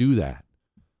 How do I do that?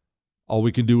 All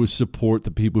we can do is support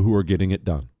the people who are getting it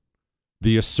done.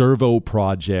 The Acervo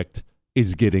Project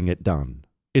is getting it done.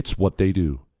 It's what they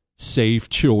do. Save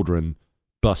children,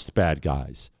 bust bad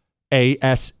guys.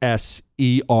 ASSERVO.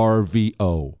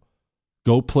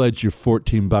 Go pledge your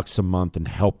 $14 a month and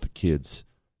help the kids.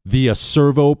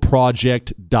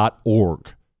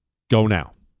 TheAcervoProject.org. Go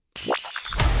now.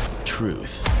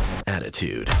 Truth,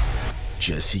 attitude,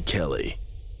 Jesse Kelly.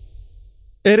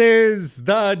 It is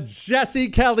the Jesse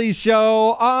Kelly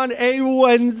Show on a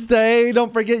Wednesday.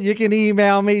 Don't forget you can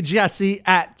email me,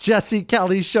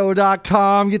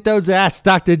 jesse@jessekellyshow.com. Get those Ask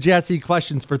Dr. Jesse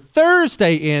questions for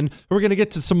Thursday in. We're going to get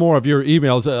to some more of your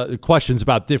emails, questions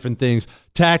about different things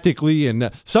tactically. And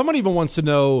someone even wants to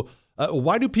know,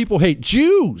 why do people hate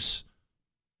Jews?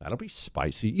 That'll be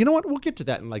spicy. You know what? We'll get to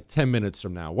that in like 10 minutes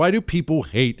from now. Why do people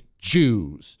hate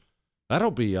Jews? That'll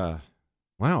be,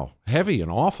 wow, heavy and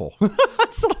awful.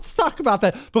 So let's talk about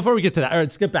that before we get to that. All right,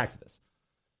 let's get back to this.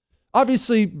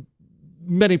 Obviously,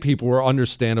 many people were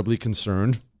understandably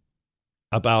concerned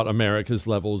about America's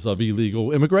levels of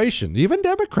illegal immigration, even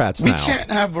Democrats now. We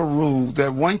can't have a rule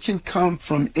that one can come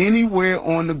from anywhere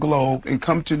on the globe and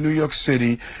come to New York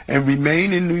City and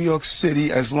remain in New York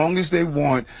City as long as they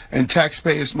want, and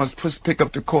taxpayers must pick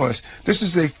up the cost. This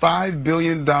is a $5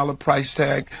 billion price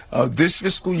tag. This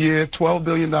fiscal year, $12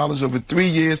 billion over 3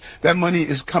 years. That money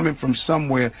is coming from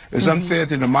somewhere. It's unfair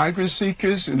to the migrant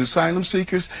seekers and asylum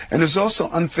seekers, and it's also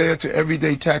unfair to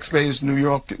everyday taxpayers, New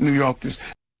Yorkers.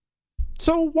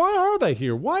 So why are they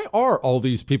here? Why are all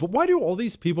these people? Why do all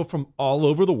these people from all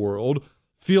over the world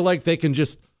feel like they can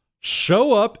just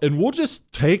show up and we'll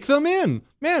just take them in?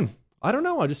 Man, I don't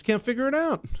know. I just can't figure it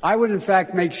out. I would, in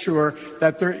fact, make sure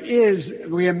that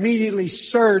we immediately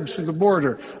surge to the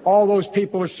border. All those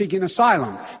people are seeking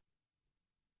asylum.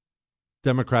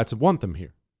 Democrats want them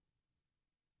here.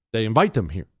 They invite them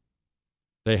here.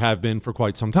 They have been for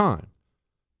quite some time.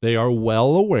 They are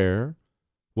well aware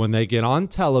when they get on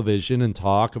television and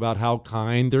talk about how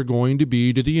kind they're going to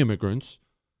be to the immigrants.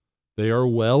 They are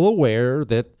well aware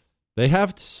that they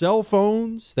have cell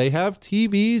phones, they have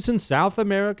TVs in South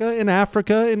America, in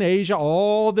Africa, in Asia,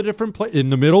 all the different places, in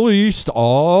the Middle East,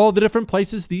 all the different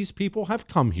places these people have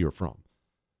come here from.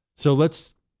 So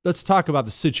let's talk about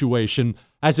the situation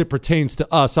as it pertains to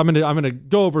us. I'm gonna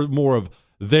go over more of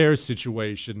their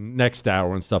situation next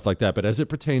hour and stuff like that. But as it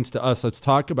pertains to us, let's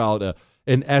talk about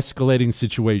an escalating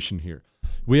situation here.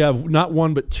 We have not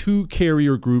one but two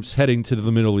carrier groups heading to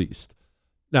the Middle East.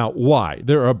 Now, why?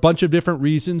 There are a bunch of different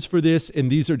reasons for this,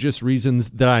 and these are just reasons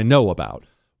that I know about.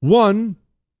 One,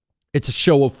 it's a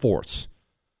show of force.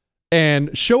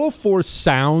 And show of force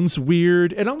sounds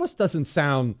weird. It almost doesn't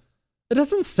sound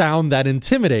that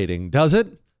intimidating, does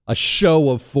it? A show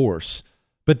of force.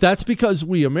 But that's because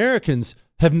we Americans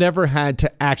have never had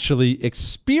to actually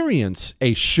experience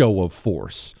a show of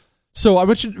force. So I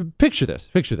want you to picture this.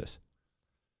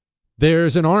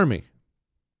 There's an army,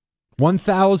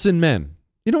 1,000 men.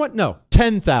 You know what? No,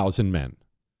 10,000 men.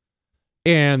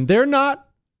 And they're not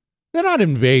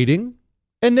invading.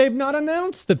 And they've not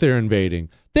announced that they're invading.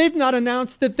 They've not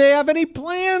announced that they have any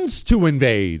plans to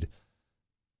invade.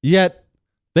 Yet,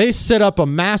 they set up a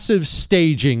massive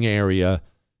staging area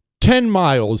 10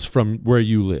 miles from where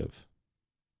you live.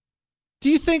 Do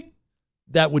you think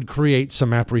that would create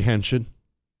some apprehension?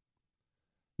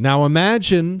 Now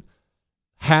imagine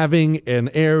having an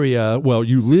area, well,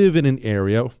 you live in an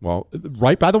area, well,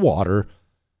 right by the water,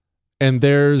 and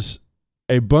there's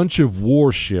a bunch of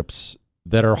warships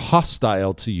that are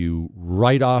hostile to you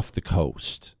right off the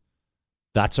coast.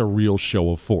 That's a real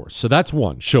show of force. So that's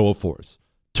one, show of force.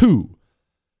 Two,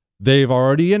 they've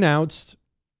already announced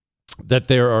that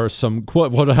there are some,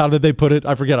 how did they put it?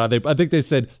 I forget. I think they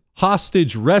said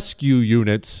hostage rescue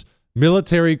units,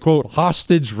 military, quote,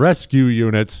 hostage rescue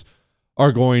units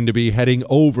are going to be heading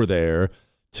over there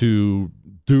to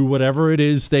do whatever it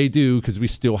is they do, because we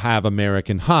still have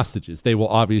American hostages. They will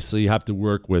obviously have to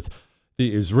work with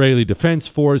the Israeli Defense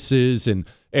Forces and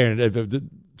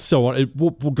so on.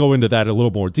 We'll go into that in a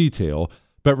little more detail.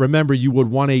 But remember, you would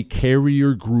want a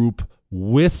carrier group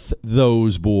with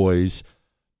those boys,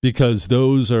 because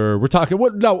those are, we're talking,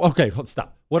 what? No, okay, let's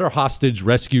stop. What are hostage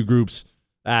rescue groups?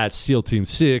 At SEAL Team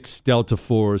 6, Delta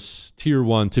Force, Tier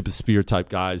 1, tip of the spear type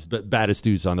guys, but baddest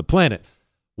dudes on the planet.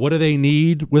 What do they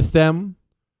need with them?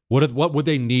 What would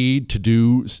they need to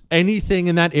do anything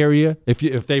in that area?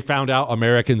 If they found out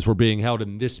Americans were being held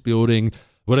in this building,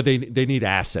 what do they need?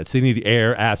 Assets. They need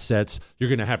air assets. You're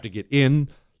going to have to get in.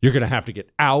 You're going to have to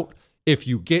get out. If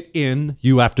you get in,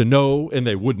 you have to know, and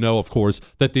they would know, of course,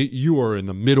 that you are in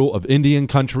the middle of Indian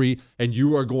country, and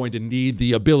you are going to need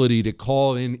the ability to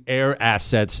call in air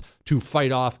assets to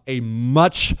fight off a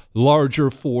much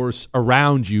larger force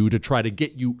around you to try to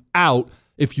get you out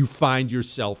if you find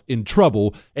yourself in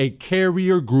trouble. A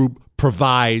carrier group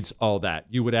provides all that.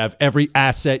 You would have every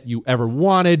asset you ever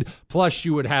wanted, plus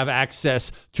you would have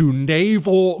access to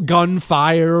naval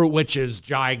gunfire, which is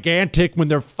gigantic when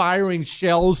they're firing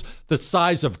shells the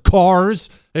size of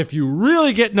cars. If you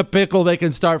really get in a pickle, they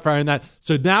can start firing that.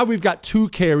 So now we've got two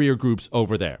carrier groups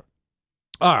over there.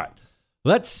 All right.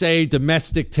 Let's say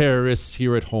domestic terrorists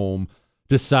here at home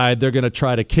decide they're going to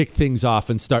try to kick things off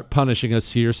and start punishing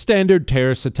us here. Standard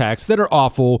terrorist attacks that are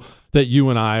awful, that you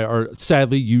and I are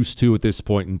sadly used to at this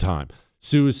point in time.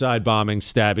 Suicide bombings,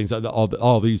 stabbings,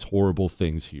 all these horrible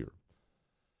things here.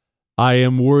 I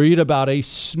am worried about a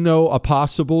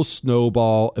possible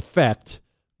snowball effect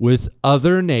with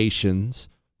other nations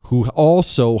who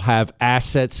also have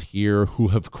assets here who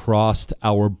have crossed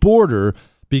our border,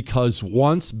 because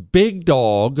once Big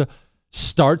Dog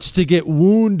starts to get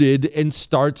wounded and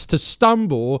starts to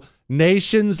stumble,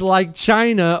 nations like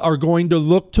China are going to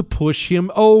look to push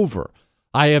him over.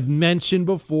 I have mentioned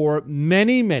before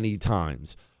many, many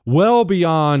times, well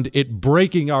beyond it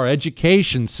breaking our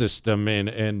education system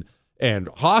and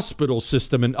hospital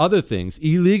system and other things,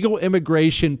 illegal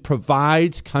immigration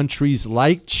provides countries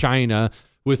like China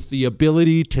with the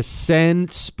ability to send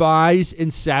spies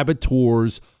and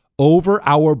saboteurs over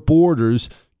our borders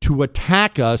to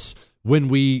attack us when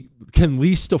we can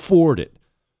least afford it.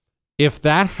 If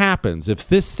that happens, if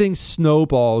this thing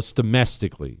snowballs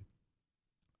domestically,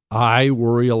 I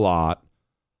worry a lot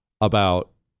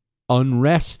about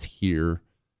unrest here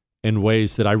in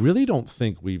ways that I really don't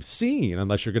think we've seen,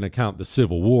 unless you're going to count the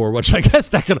Civil War, which I guess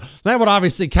that would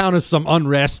obviously count as some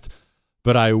unrest.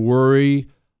 But I worry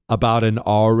about an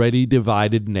already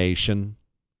divided nation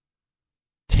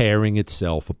tearing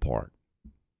itself apart.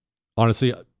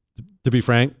 Honestly, to be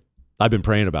frank, I've been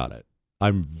praying about it.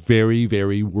 I'm very,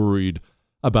 very worried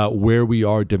about where we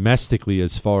are domestically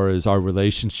as far as our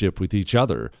relationship with each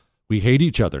other. We hate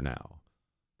each other now.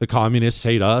 The communists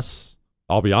hate us.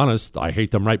 I'll be honest, I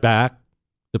hate them right back.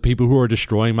 The people who are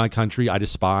destroying my country, I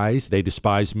despise. They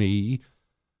despise me.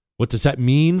 What does that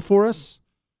mean for us?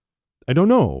 I don't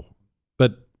know.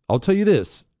 But I'll tell you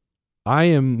this. I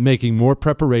am making more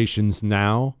preparations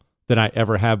now than I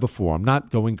ever have before. I'm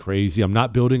not going crazy. I'm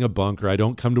not building a bunker. I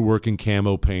don't come to work in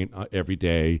camo paint every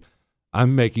day.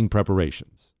 I'm making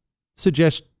preparations.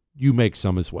 Suggest you make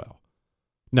some as well.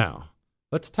 Now,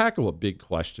 let's tackle a big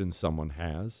question someone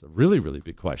has, a really, really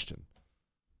big question.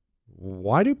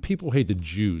 Why do people hate the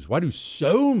Jews? Why do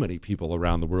so many people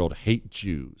around the world hate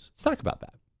Jews? Let's talk about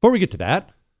that. Before we get to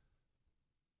that,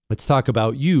 let's talk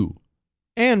about you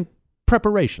and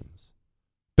preparations,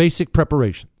 basic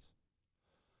preparations.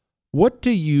 What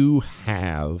do you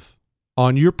have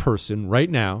on your person right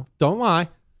now? Don't lie.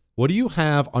 What do you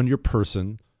have on your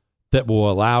person that will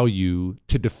allow you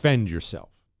to defend yourself?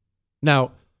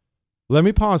 Now, let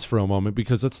me pause for a moment,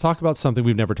 because let's talk about something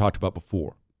we've never talked about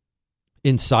before.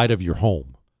 Inside of your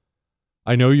home.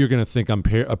 I know you're going to think I'm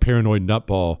a paranoid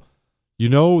nutball, You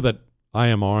know that I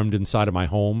am armed inside of my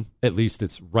home. At least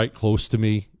it's right close to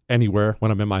me anywhere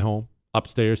when I'm in my home.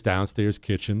 Upstairs, downstairs,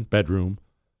 kitchen, bedroom.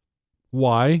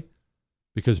 Why?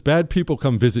 Because bad people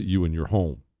come visit you in your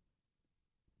home.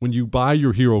 When you buy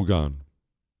your hero gun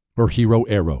or hero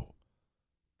arrow,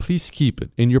 please keep it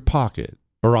in your pocket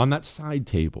or on that side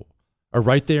table or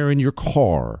right there in your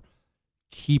car.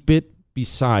 Keep it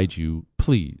beside you,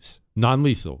 please.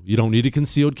 Non-lethal. You don't need a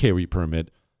concealed carry permit.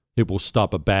 It will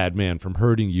stop a bad man from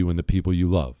hurting you and the people you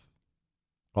love.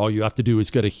 All you have to do is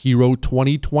go to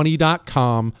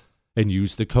hero2020.com and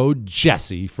use the code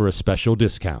Jesse for a special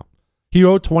discount.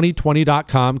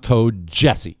 Hero2020.com, code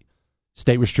Jesse.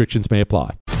 State restrictions may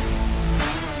apply.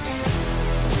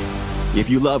 If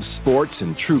you love sports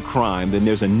and true crime, then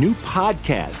there's a new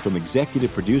podcast from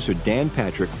executive producer Dan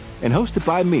Patrick and hosted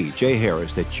by me, Jay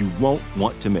Harris, that you won't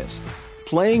want to miss.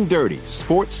 Playing Dirty: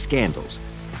 Sports Scandals.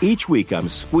 Each week, I'm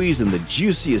squeezing the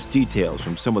juiciest details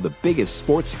from some of the biggest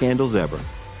sports scandals ever.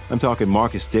 I'm talking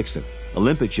Marcus Dixon,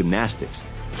 Olympic gymnastics,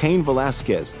 Cain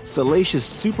Velasquez, salacious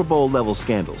Super Bowl-level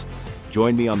scandals.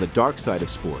 Join me on the dark side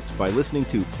of sports by listening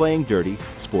to Playing Dirty: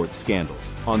 Sports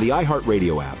Scandals on the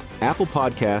iHeartRadio app, Apple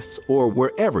Podcasts, or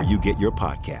wherever you get your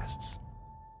podcasts.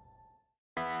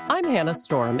 I'm Hannah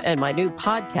Storm, and my new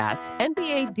podcast,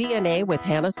 NBA DNA with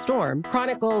Hannah Storm,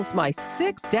 chronicles my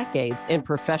 6 decades in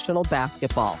professional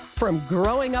basketball. From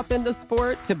growing up in the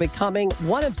sport to becoming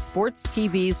one of sports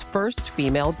TV's first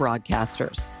female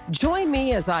broadcasters. Join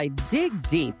me as I dig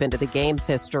deep into the game's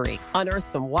history, unearth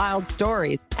some wild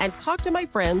stories, and talk to my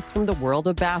friends from the world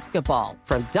of basketball,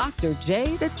 from Dr.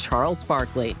 J to Charles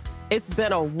Barkley. It's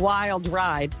been a wild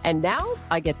ride, and now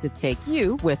I get to take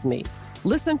you with me.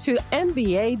 Listen to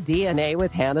NBA DNA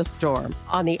with Hannah Storm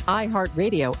on the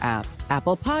iHeartRadio app,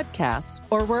 Apple Podcasts,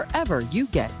 or wherever you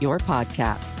get your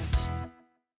podcasts.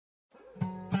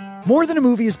 More Than a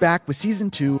Movie is back with Season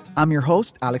 2. I'm your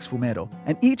host, Alex Fumero,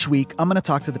 and each week I'm going to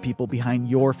talk to the people behind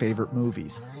your favorite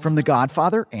movies. From The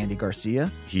Godfather, Andy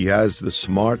Garcia. He has the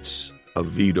smarts of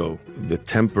Vito, the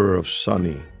temper of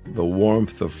Sonny, the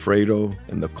warmth of Fredo,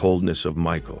 and the coldness of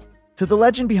Michael. To the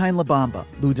legend behind La Bamba,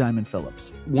 Lou Diamond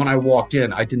Phillips. When I walked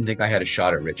in, I didn't think I had a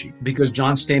shot at Richie because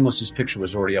John Stamos' picture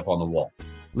was already up on the wall.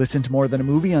 Listen to More Than a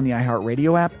Movie on the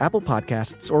iHeartRadio app, Apple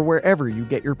Podcasts, or wherever you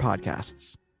get your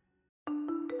podcasts.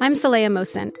 I'm Saleha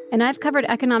Mohsen, and I've covered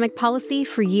economic policy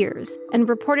for years and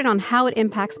reported on how it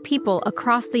impacts people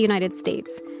across the United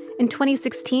States. In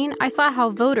 2016, I saw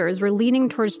how voters were leaning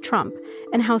towards Trump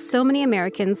and how so many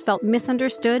Americans felt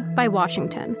misunderstood by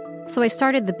Washington. So I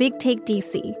started The Big Take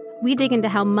DC. We dig into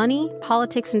how money,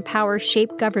 politics, and power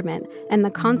shape government and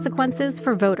the consequences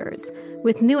for voters.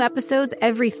 With new episodes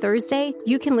every Thursday,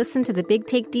 you can listen to The Big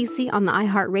Take DC on the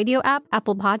iHeartRadio app,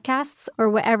 Apple Podcasts, or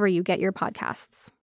wherever you get your podcasts.